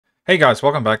Hey guys,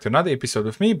 welcome back to another episode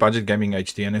with me, Budget Gaming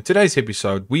HD, and in today's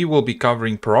episode we will be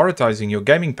covering prioritizing your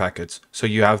gaming packets so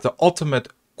you have the ultimate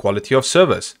quality of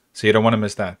service. So you don't want to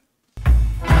miss that.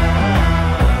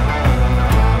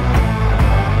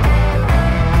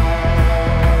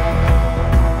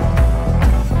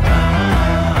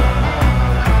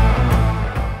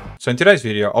 So in today's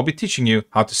video, I'll be teaching you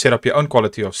how to set up your own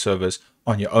quality of service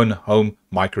on your own home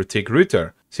Mikrotik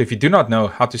router. So if you do not know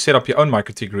how to set up your own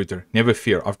Mikrotik router, never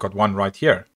fear, I've got one right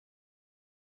here.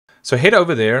 So head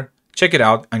over there, check it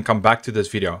out, and come back to this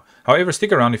video. However,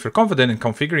 stick around if you're confident in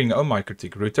configuring your own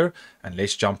Mikrotik router, and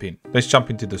let's jump in. Let's jump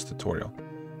into this tutorial.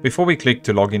 Before we click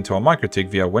to log into our Mikrotik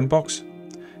via Winbox,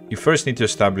 you first need to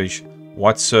establish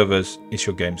what servers is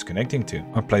your games connecting to.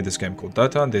 I play this game called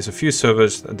Dota. There's a few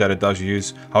servers that it does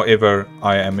use. However,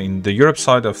 I am in the Europe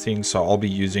side of things, so I'll be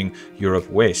using Europe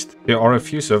West. There are a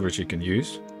few servers you can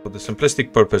use. For the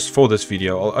simplistic purpose for this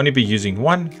video, I'll only be using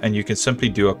one, and you can simply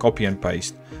do a copy and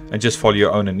paste and just follow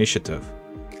your own initiative.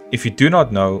 If you do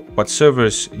not know what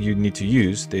servers you need to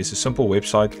use, there's a simple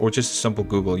website or just a simple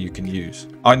Google you can use.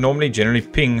 I normally generally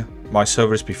ping my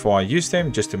servers before I use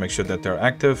them just to make sure that they're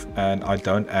active and I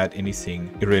don't add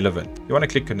anything irrelevant. You want to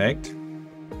click connect.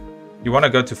 You want to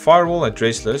go to firewall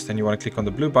address list and you want to click on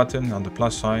the blue button on the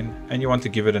plus sign and you want to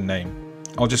give it a name.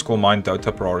 I'll just call mine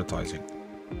Dota prioritizing.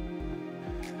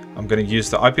 I'm going to use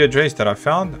the IP address that I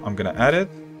found. I'm going to add it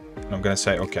and I'm going to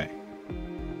say OK.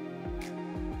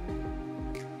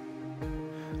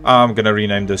 I'm going to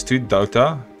rename this to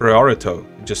Dota Priorito.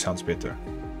 It just sounds better.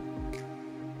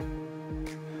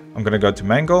 I'm going to go to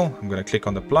Mangle. I'm going to click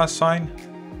on the plus sign.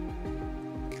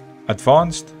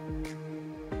 Advanced.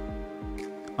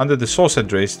 Under the source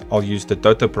address, I'll use the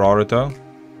Dota Priorito.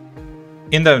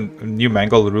 In the new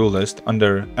Mangle rule list,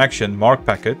 under Action, mark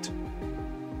packet.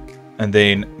 And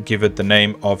then give it the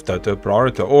name of Dota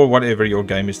Priorito or whatever your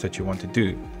game is that you want to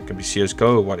do. It can be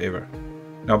CSGO or whatever.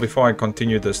 Now, before I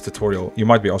continue this tutorial, you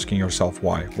might be asking yourself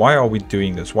why. Why are we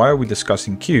doing this? Why are we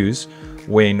discussing queues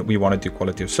when we want to do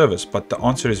quality of service? But the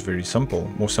answer is very simple,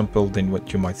 more simple than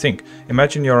what you might think.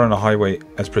 Imagine you're on a highway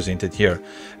as presented here,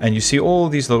 and you see all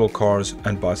these little cars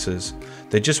and buses.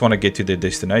 They just want to get to their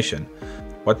destination.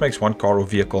 What makes one car or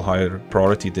vehicle higher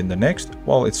priority than the next?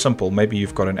 Well, it's simple. Maybe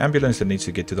you've got an ambulance that needs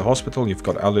to get to the hospital, you've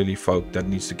got elderly folk that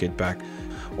needs to get back,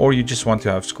 or you just want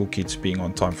to have school kids being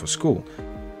on time for school.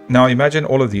 Now imagine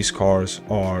all of these cars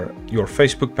are your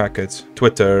Facebook packets,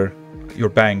 Twitter, your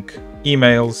bank,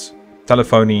 emails,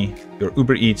 telephony, your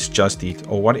Uber Eats, Just Eat,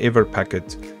 or whatever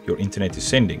packet your internet is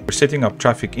sending. We're setting up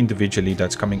traffic individually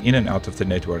that's coming in and out of the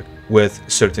network with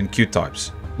certain queue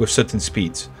types, with certain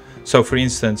speeds. So for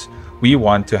instance, we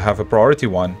want to have a priority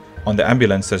one on the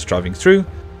ambulance that's driving through.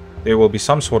 There will be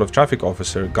some sort of traffic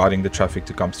officer guiding the traffic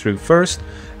to come through first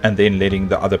and then letting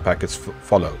the other packets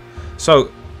follow.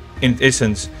 So in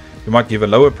essence, you might give a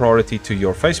lower priority to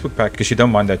your Facebook pack because you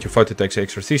don't mind that your photo takes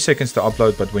extra 3 seconds to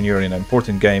upload, but when you're in an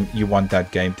important game, you want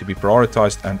that game to be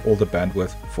prioritized and all the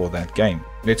bandwidth for that game.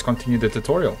 Let's continue the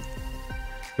tutorial.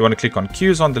 You want to click on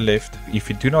queues on the left. If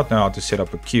you do not know how to set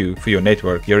up a queue for your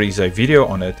network, here is a video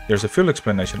on it. There's a full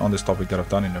explanation on this topic that I've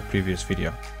done in a previous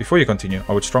video. Before you continue,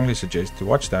 I would strongly suggest to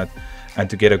watch that and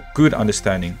to get a good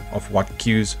understanding of what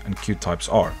queues and queue types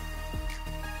are.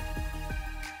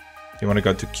 You want to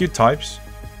go to queue types.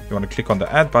 You want to click on the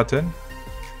add button.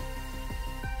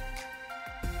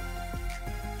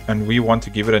 And we want to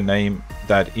give it a name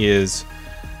that is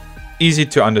easy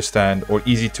to understand or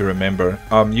easy to remember.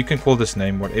 You can call this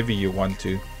name whatever you want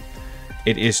to.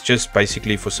 It is just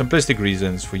basically for simplistic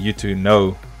reasons for you to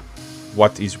know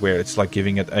what is where. It's like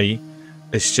giving it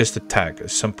it's just a tag, a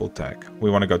simple tag. We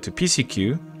want to go to PC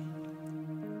queue.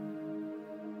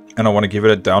 And I want to give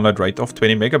it a download rate of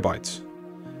 20 megabytes.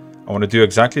 I want to do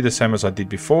exactly the same as I did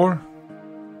before.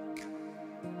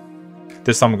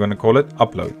 This time I'm going to call it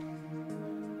upload.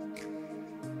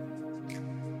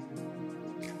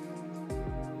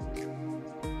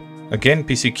 Again,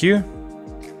 PCQ.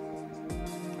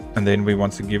 And then we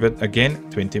want to give it again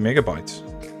 20 megabytes.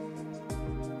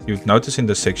 You've noticed in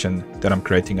this section that I'm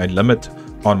creating a limit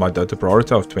on my Dota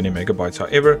Priority of 20 megabytes.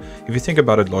 However, if you think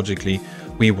about it logically,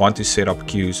 we want to set up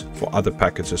queues for other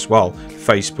packets as well,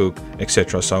 Facebook,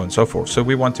 etc., so on and so forth. So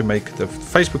we want to make the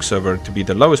Facebook server to be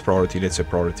the lowest priority, let's say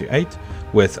priority 8,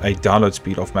 with a download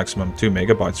speed of maximum 2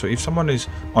 megabytes. So if someone is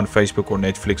on Facebook or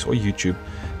Netflix or YouTube,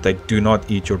 they do not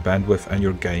eat your bandwidth and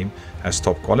your game as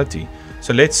top quality.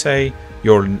 So let's say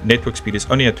your network speed is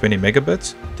only at 20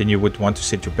 megabits, then you would want to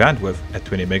set your bandwidth at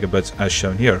 20 megabits as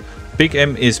shown here. Big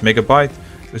M is megabyte,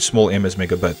 small m is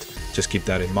megabit. Just keep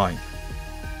that in mind.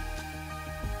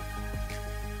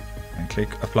 And click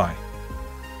apply.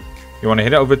 You want to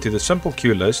head over to the simple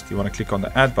queue list. You want to click on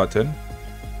the add button.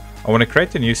 I want to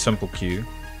create a new simple queue,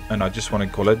 and I just want to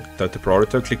call it Dota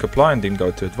Priorito. Click apply and then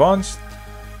go to advanced.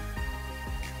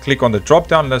 Click on the drop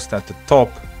down list at the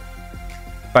top,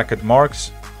 packet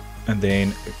marks, and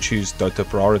then choose Dota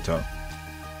Priorito.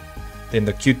 Then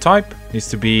the queue type needs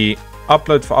to be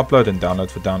upload for upload and download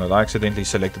for download. I accidentally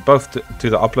selected both to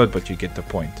the upload, but you get the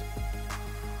point.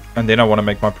 And then I want to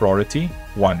make my priority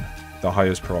 1, the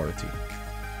highest priority.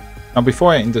 Now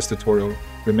before I end this tutorial,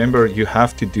 remember you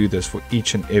have to do this for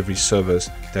each and every service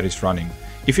that is running.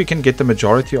 If you can get the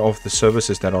majority of the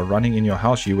services that are running in your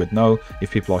house, you would know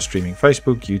if people are streaming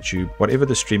Facebook, YouTube, whatever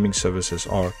the streaming services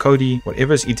are, Kodi,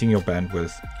 whatever is eating your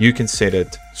bandwidth, you can set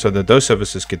it so that those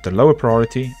services get the lower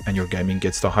priority and your gaming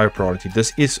gets the higher priority.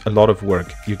 This is a lot of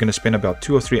work. You're going to spend about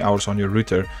 2 or 3 hours on your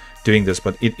router doing this,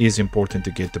 but it is important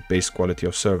to get the best quality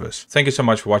of service. Thank you so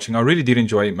much for watching. I really did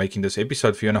enjoy making this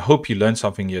episode for you, and I hope you learned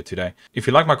something here today. If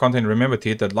you like my content, remember to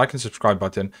hit that like and subscribe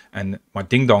button and my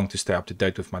ding dong to stay up to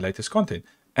date with my latest content.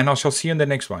 And I shall see you in the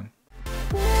next one.